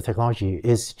relationship with technology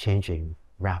is changing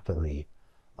rapidly.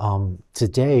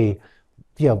 Today,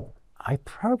 I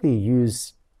probably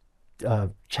use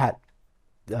chat,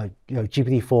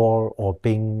 GPT-4 or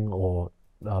Bing or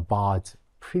Bard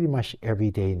pretty much every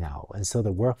day now. And so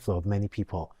the workflow of many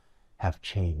people have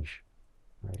changed.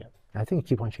 Right? Yeah. I think it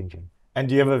keep on changing. And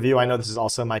do you have a view? I know this is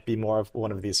also might be more of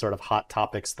one of these sort of hot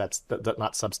topics that's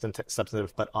not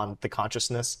substantive, but on the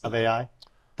consciousness of AI,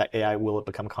 that AI will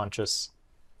become conscious?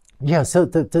 Yeah, so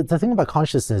the thing about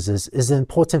consciousness is an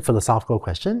important philosophical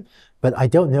question, but I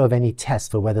don't know of any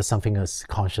test for whether something is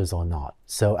conscious or not.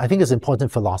 So I think it's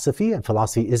important philosophy, and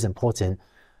philosophy is important,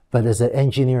 but as an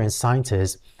engineer and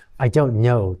scientist, I don't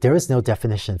know. There is no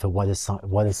definition for what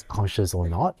is conscious or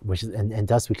not, and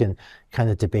thus we can kind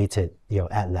of debate it,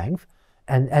 at length.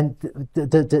 And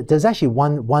there's actually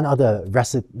one other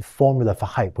formula for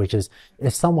hype, which is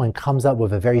if someone comes up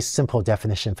with a very simple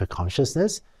definition for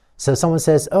consciousness. So someone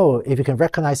says, oh, if you can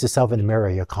recognize yourself in the mirror,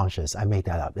 you're conscious. I made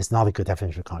that up. It's not a good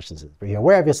definition of consciousness. But you're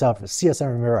aware of yourself, see yourself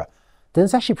in the mirror. Then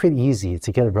it's actually pretty easy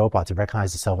to get a robot to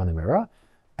recognize itself in the mirror.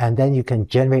 And then you can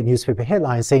generate newspaper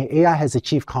headlines saying AI has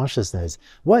achieved consciousness.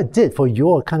 What it did for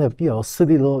your kind of,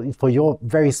 for your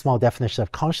very small definition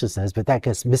of consciousness, but that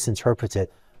gets misinterpreted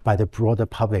by the broader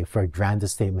public for a grander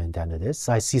statement than it is.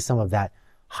 So I see some of that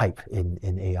hype in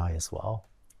AI as well.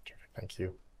 Thank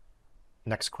you.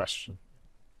 Next question.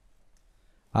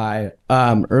 Hi.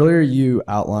 Earlier you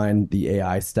outlined the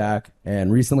AI stack,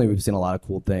 and recently we've seen a lot of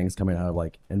cool things coming out of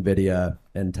like NVIDIA,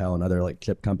 Intel, and other like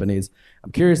chip companies.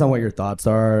 I'm curious on what your thoughts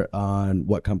are on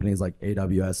what companies like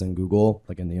AWS and Google,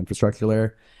 like in the infrastructure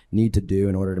layer, need to do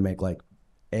in order to make like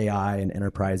AI and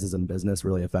enterprises and business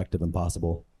really effective and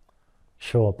possible.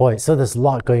 Sure, boy. So there's a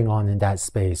lot going on in that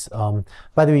space.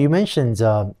 By the way, you mentioned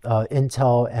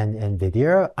Intel and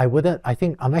NVIDIA. I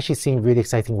think I'm actually seeing really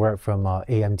exciting work from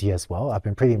AMD as well. I've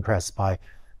been pretty impressed by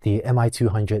the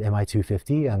MI200,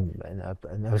 MI250, and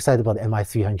I'm excited about the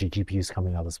MI300 GPUs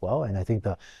coming out as well. And I think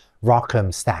the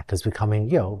ROCm stack is becoming,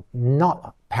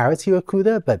 not parity with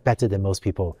CUDA, but better than most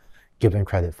people give him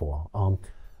credit for.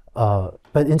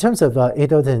 But in terms of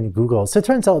AWS and Google, so it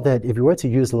turns out that if you were to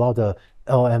use a lot of the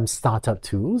LLM startup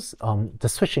tools, the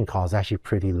switching cost is actually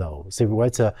pretty low. So if you were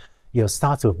to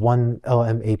start with one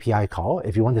LLM API call,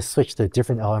 if you want to switch to a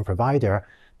different LLM provider,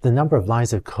 the number of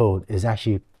lines of code is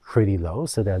actually pretty low,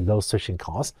 so there are low switching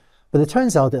costs. But it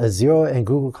turns out that Azure and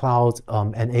Google Cloud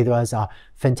and AWS are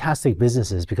fantastic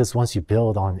businesses because once you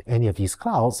build on any of these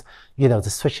clouds, the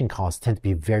switching costs tend to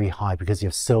be very high because you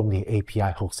have so many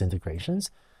API host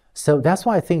integrations. So that's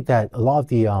why I think that a lot of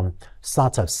the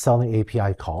startups selling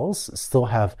API calls still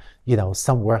have,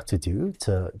 some work to do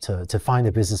to find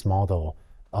a business model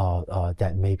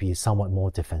that may be somewhat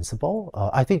more defensible.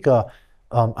 I think that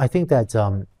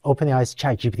OpenAI's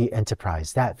ChatGPT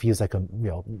Enterprise, that feels like a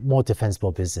more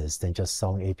defensible business than just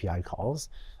selling API calls.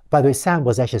 By the way, Sam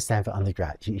was actually a Stanford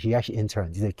undergrad. He actually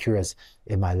interned, he's curious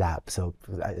in my lab. So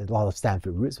a lot of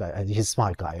Stanford roots, but he's a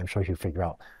smart guy. I'm sure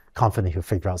confident he'll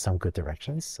figure out some good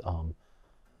directions. And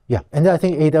then I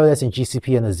think AWS and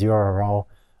GCP and Azure are all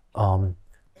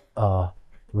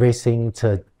racing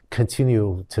to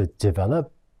continue to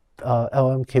develop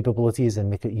LM capabilities and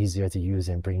make it easier to use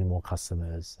and bring in more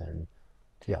customers. And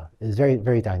it's very,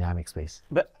 very dynamic space.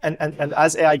 But and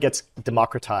as AI gets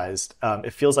democratized,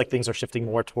 it feels like things are shifting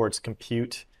more towards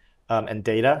compute and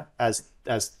data as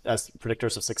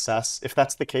predictors of success. If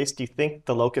that's the case, do you think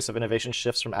the locus of innovation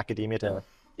shifts from academia to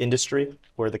industry,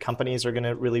 where the companies are going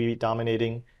to really be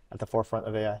dominating at the forefront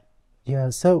of AI? Yeah,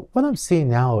 so what I'm seeing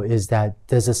now is that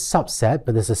there's a subset,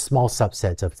 but there's a small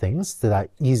subset of things that are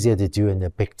easier to do in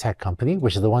the big tech company,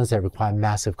 which are the ones that require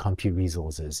massive compute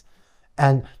resources.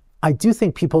 And I do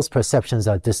think people's perceptions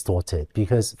are distorted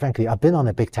because, frankly, I've been on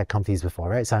the big tech companies before,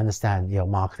 right? So I understand,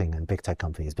 marketing and big tech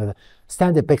companies. But the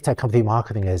standard big tech company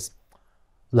marketing is,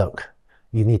 look,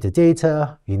 you need the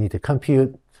data, you need the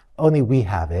compute, only we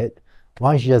have it.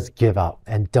 Why don't you just give up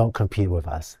and don't compete with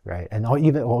us, right?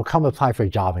 Or come apply for a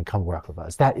job and come work with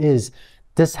us.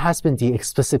 This has been the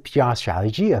explicit PR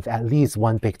strategy of at least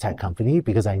one big tech company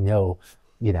because I know,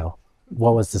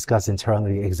 what was discussed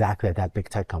internally exactly at that big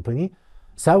tech company.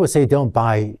 So I would say don't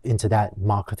buy into that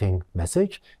marketing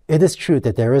message. It is true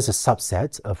that there is a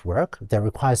subset of work that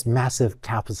requires massive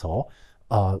capital,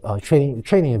 training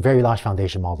in very large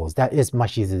foundation models. That is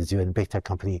much easier to do in a big tech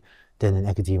company than in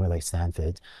academia like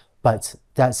Stanford. But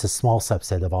that's a small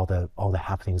subset of all the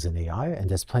happenings in AI, and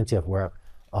there's plenty of work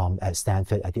at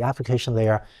Stanford at the application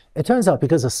layer. It turns out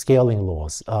because of scaling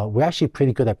laws, we're actually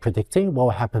pretty good at predicting what will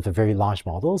happen for very large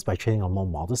models by training on more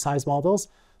model size models.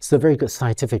 So very good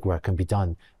scientific work can be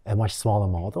done at much smaller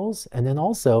models. And then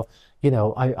also, I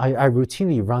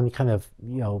routinely run kind of,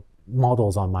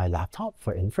 models on my laptop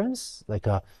for inference. Like,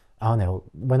 I don't know,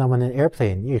 when I'm on an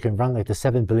airplane, you can run like the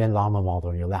 7 billion llama model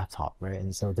on your laptop, right?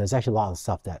 And so there's actually a lot of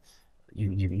stuff that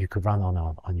you could run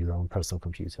on your own personal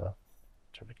computer.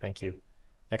 Terrific, thank you.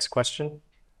 Next question.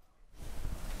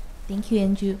 Thank you,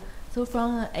 Andrew. So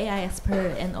from an AI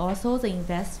expert and also the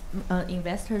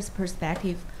investor's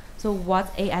perspective, so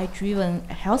what AI-driven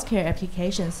healthcare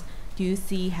applications do you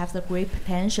see have the great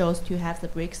potentials to have the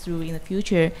breakthrough in the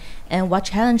future? And what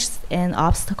challenges and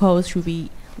obstacles should we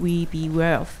be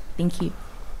aware of? Thank you.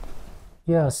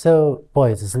 Yeah, so boy,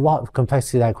 there's a lot of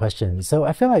complexity to that question. So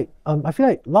I feel like a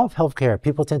lot of healthcare,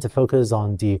 people tend to focus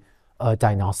on the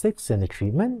diagnostics and the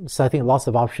treatment. So I think lots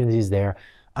of opportunities there.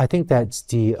 I think that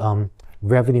the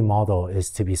revenue model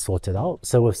is to be sorted out.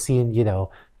 So we've seen,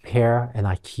 Pear and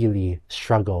Akili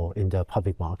struggle in the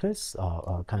public markets,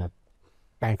 kind of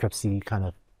bankruptcy kind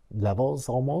of levels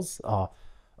almost. So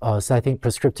I think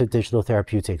prescriptive digital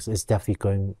therapeutics is definitely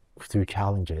going through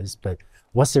challenges, but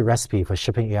what's the recipe for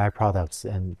shipping AI products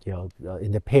and,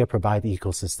 in the payer-provider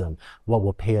ecosystem, what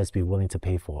will payers be willing to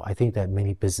pay for? I think that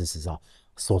many businesses are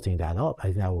sorting that out. I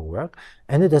think that will work.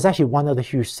 And then there's actually one other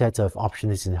huge set of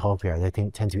opportunities in healthcare that I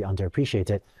think tend to be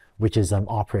underappreciated, which is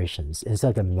operations. Instead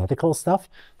of the medical stuff,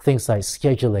 things like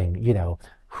scheduling,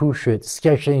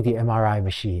 scheduling the MRI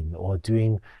machine or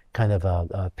doing kind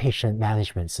of patient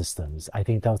management systems. I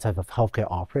think those type of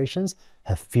healthcare operations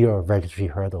have fewer regulatory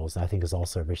hurdles. And I think is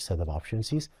also a rich set of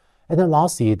opportunities. And then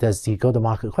lastly, there's the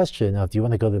go-to-market question of do you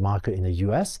want to go to market in the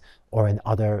US or in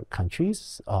other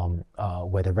countries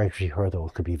where the regulatory hurdle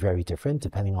could be very different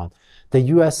depending on the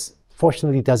US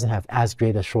fortunately doesn't have as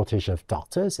great a shortage of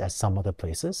doctors as some other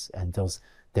places, and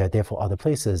there are therefore other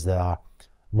places that are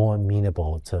more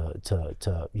amenable to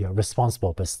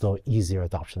responsible but still easier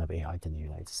adoption of AI than the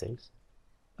United States.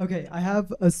 Okay, I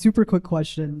have a super quick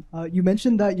question. You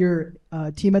mentioned that your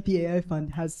team at the AI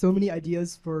Fund has so many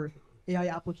ideas for AI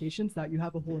applications that you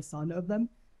have a whole asana of them.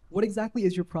 What exactly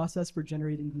is your process for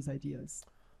generating these ideas?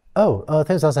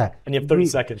 Thanks, Zach. And you have 30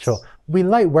 seconds. Sure. We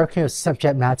like working with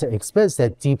subject matter experts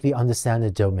that deeply understand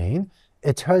the domain.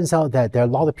 It turns out that there are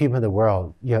a lot of people in the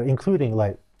world, including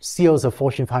like CEOs of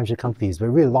Fortune 500 companies, but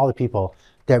really a lot of people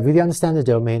that really understand the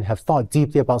domain, have thought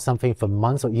deeply about something for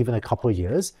months or even a couple of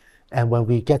years. And when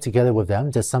we get together with them,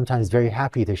 they're sometimes very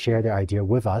happy to share their idea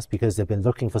with us because they've been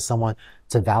looking for someone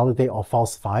to validate or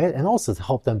falsify it and also to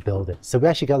help them build it. So we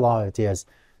actually get a lot of ideas,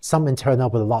 some internal,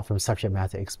 but a lot from subject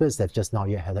matter experts that just not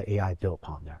yet had an AI built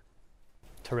upon there.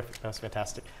 Terrific. That's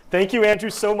fantastic. Thank you,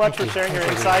 Andrew, so much for sharing your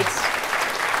insights.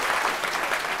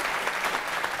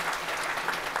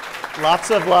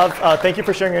 Lots of love. Thank you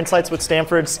for sharing your insights with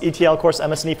Stanford's ETL course,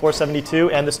 MSNE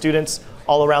 472, and the students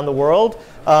all around the world.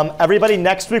 Everybody,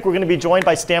 next week we're going to be joined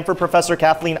by Stanford professor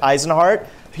Kathleen Eisenhardt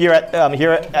here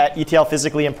at ETL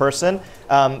Physically in Person.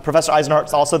 Professor Eisenhardt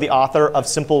is also the author of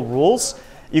Simple Rules.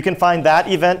 You can find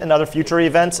that event and other future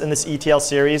events in this ETL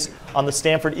series on the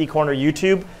Stanford eCorner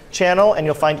YouTube channel, and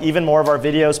you'll find even more of our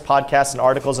videos, podcasts, and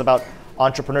articles about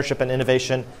entrepreneurship and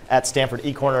innovation at Stanford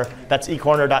eCorner. That's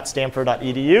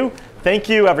ecorner.stanford.edu. Thank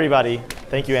you, everybody.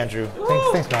 Thank you, Andrew.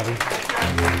 Thanks, Bobby.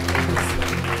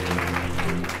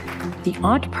 The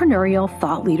Entrepreneurial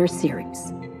Thought Leader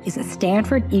Series is a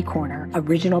Stanford eCorner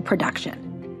original production.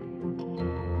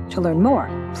 To learn more,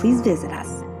 please visit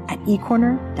us at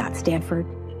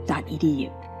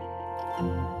ecorner.stanford.edu.